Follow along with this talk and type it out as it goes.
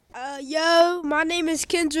Yo, my name is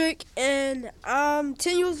Kendrick, and I'm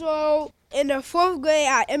 10 years old. In the 4th grade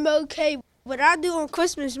at MLK, what I do on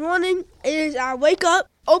Christmas morning is I wake up,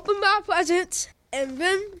 open my presents, and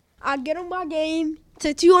then I get on my game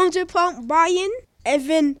to 200 pump buy-in, and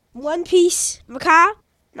then One Piece Macaw.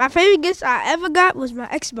 My favorite gift I ever got was my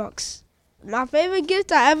Xbox. My favorite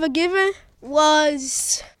gift I ever given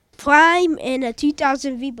was Prime and a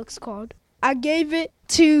 2000 V-Bucks card. I gave it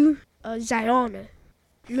to Ziona.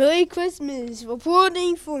 Merry Christmas.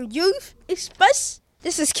 Reporting for Youth Express,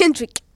 this is Kendrick.